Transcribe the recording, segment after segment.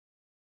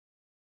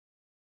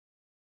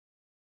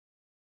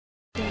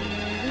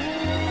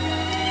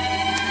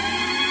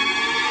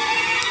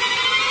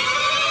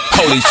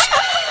Holy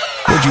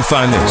where'd you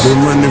find this?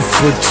 Been running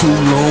for too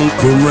long,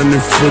 been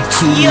running for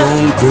too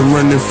long, been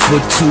running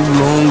for too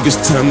long, it's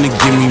time to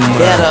give me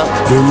mine.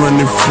 Been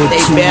running for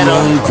too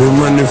long,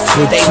 been running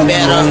for too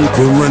long,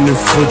 been running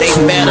for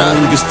too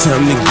long, it's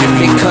time to give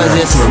me mine.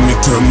 Tell me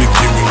give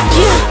me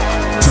mine.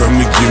 Tell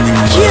me give me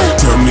mine.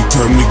 Tell me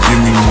give me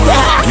mine.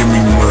 Give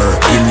me mine,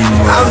 give me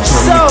mine.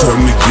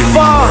 Tell me give me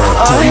mine.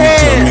 Tell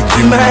me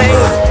give me mine.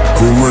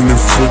 Been running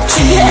for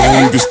too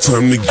long, it's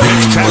time to give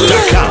me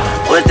mine.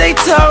 What they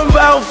talking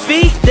about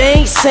feet,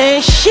 they ain't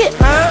saying shit.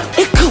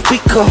 It could be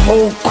a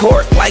whole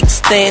court like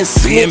Stan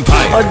Smith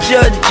or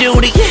Judge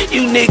Judy.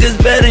 You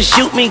niggas better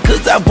shoot me,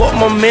 cause I bought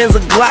my man's a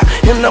Glock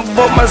and I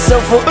bought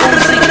myself a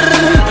Uzi.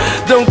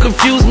 Don't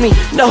confuse me,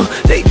 no,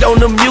 they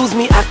don't amuse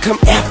me. I come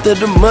after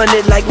the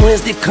money like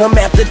Wednesday, come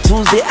after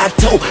Tuesday. I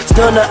told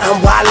Stunner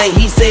I'm wildin',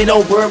 he say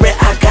don't worry,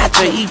 I got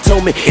you. He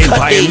told me cut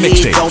their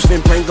heads off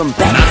and bring them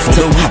back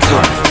to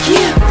the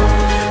yeah.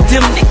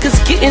 Them niggas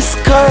getting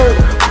scared,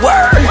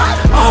 word.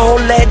 All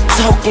that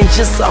talking,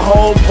 just a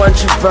whole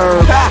bunch of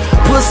verbs.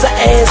 Pussy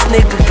ass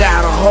nigga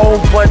got a whole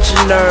bunch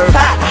of nerve.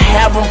 I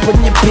have him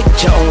putting your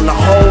picture on a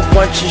whole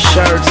bunch of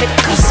shirts.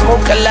 I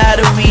smoke a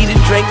lot of weed and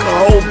drink a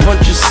whole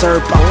bunch of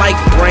syrup. I like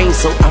brains,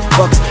 so I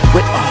fucks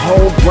with a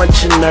whole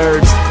bunch of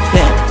nerds.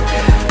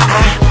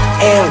 I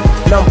am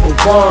number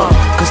one,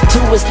 cause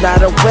two is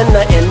not a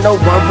winner and no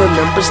one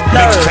remembers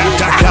third.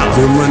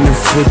 Been running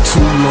for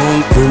too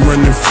long, been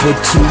running for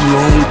too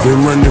long,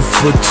 been running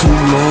for too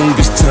long,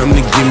 it's time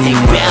to give me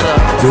mine.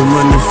 Been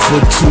running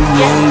for too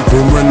long,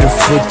 been running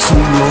for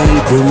too long,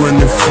 been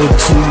running for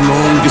too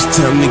long, it's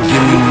time to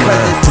give me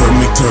mine. Tell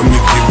me give me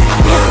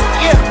mine.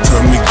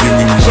 Tell me give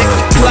me mine.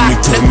 Tell me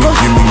give me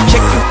mine.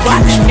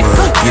 Give me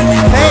mine, give me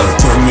mine.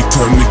 Tell me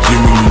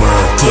give me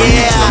mine. Tell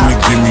me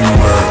give me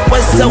mine.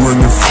 Been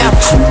running for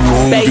too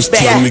long, it's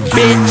time to give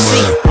me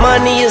mine.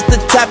 Money is the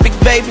topic,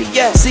 baby.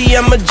 Yeah. See,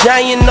 I'm a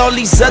giant, all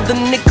these other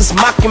niggas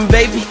mocking,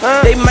 baby.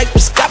 They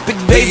microscopic,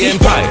 baby.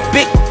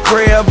 Big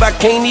crib, I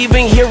can't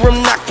even hear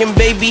them knocking,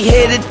 baby.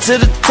 Headed to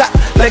the top,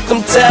 like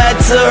I'm tied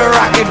to a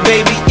rocket,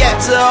 baby. Yeah.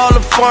 To all the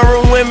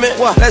foreign women,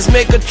 let's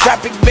make a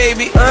tropic,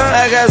 baby.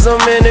 I got so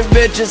many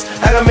bitches,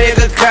 I can make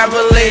a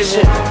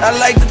compilation. I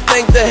like to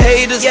thank the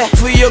haters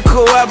for your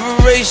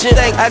cooperation.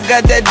 I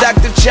got that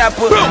Dr.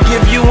 Chopper,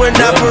 give you an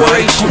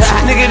operation.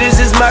 Nigga,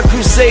 this is my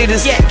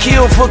crusaders,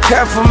 kill for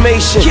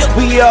confirmation.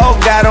 We all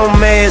got on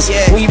masks,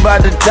 we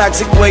bout to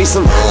toxic waste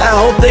them. I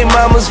hope they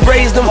mamas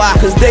raised them,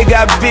 cause they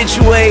got bitch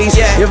ways.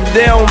 If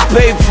they don't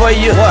pay for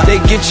you,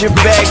 they get your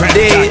back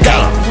dead.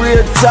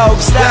 Real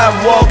talk, stop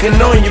walking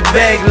on your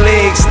back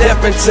legs. Step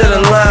into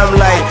the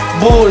limelight,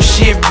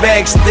 bullshit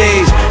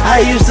backstage. I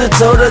used to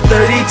tote a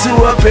 32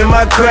 up in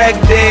my crack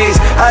days.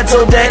 I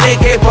told that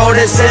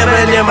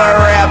AK-47 in my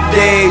rap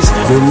days.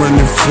 Been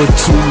running for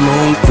too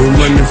long, been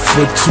running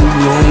for too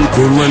long,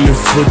 been running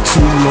for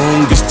too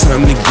long, it's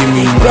time to give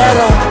me mine.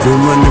 Been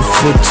running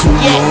for too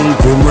long,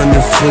 been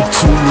running for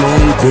too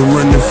long, been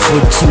running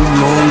for too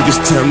long, it's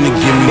time to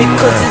give me mine.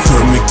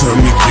 Tell me give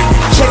me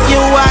mine. Check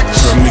your watch.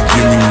 Tell me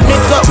give me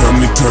mine. Tell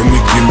me give me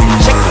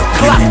mine. Check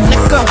the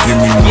clock, nigga. Give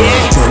me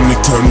mine. Tell me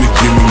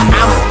give me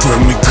mine. Tell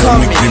me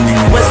give me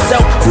mine. What's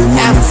up? Been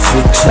running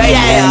for too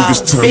long,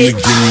 it's time to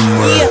give me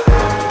mine.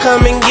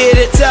 Come and get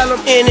it, tell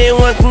them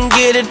anyone can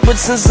get it. But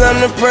since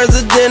I'm the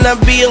president, I'll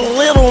be a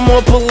little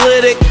more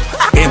politic.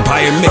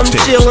 Empire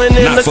Mixtape. I'm chilling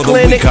in the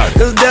clinic,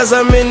 cause that's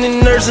how many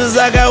nurses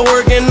I got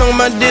working on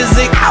my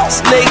dizzy.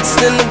 Snakes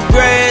in the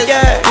grass,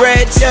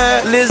 rats,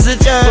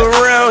 lizards.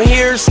 Around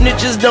here,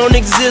 snitches don't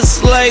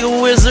exist like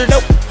wizards.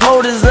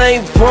 Holders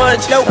ain't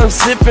punch, I'm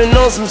sipping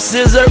on some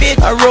scissor.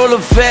 I roll a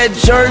fat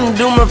joint and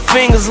do my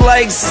fingers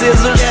like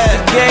scissors. The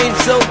game's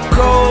so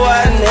cold,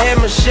 I done had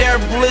my share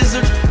of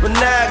blizzards. But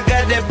now I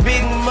got that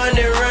big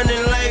money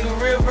running like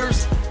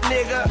rivers.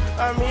 Nigga,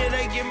 I'm here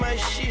to get my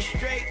shit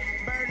straight.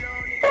 Burn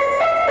on it.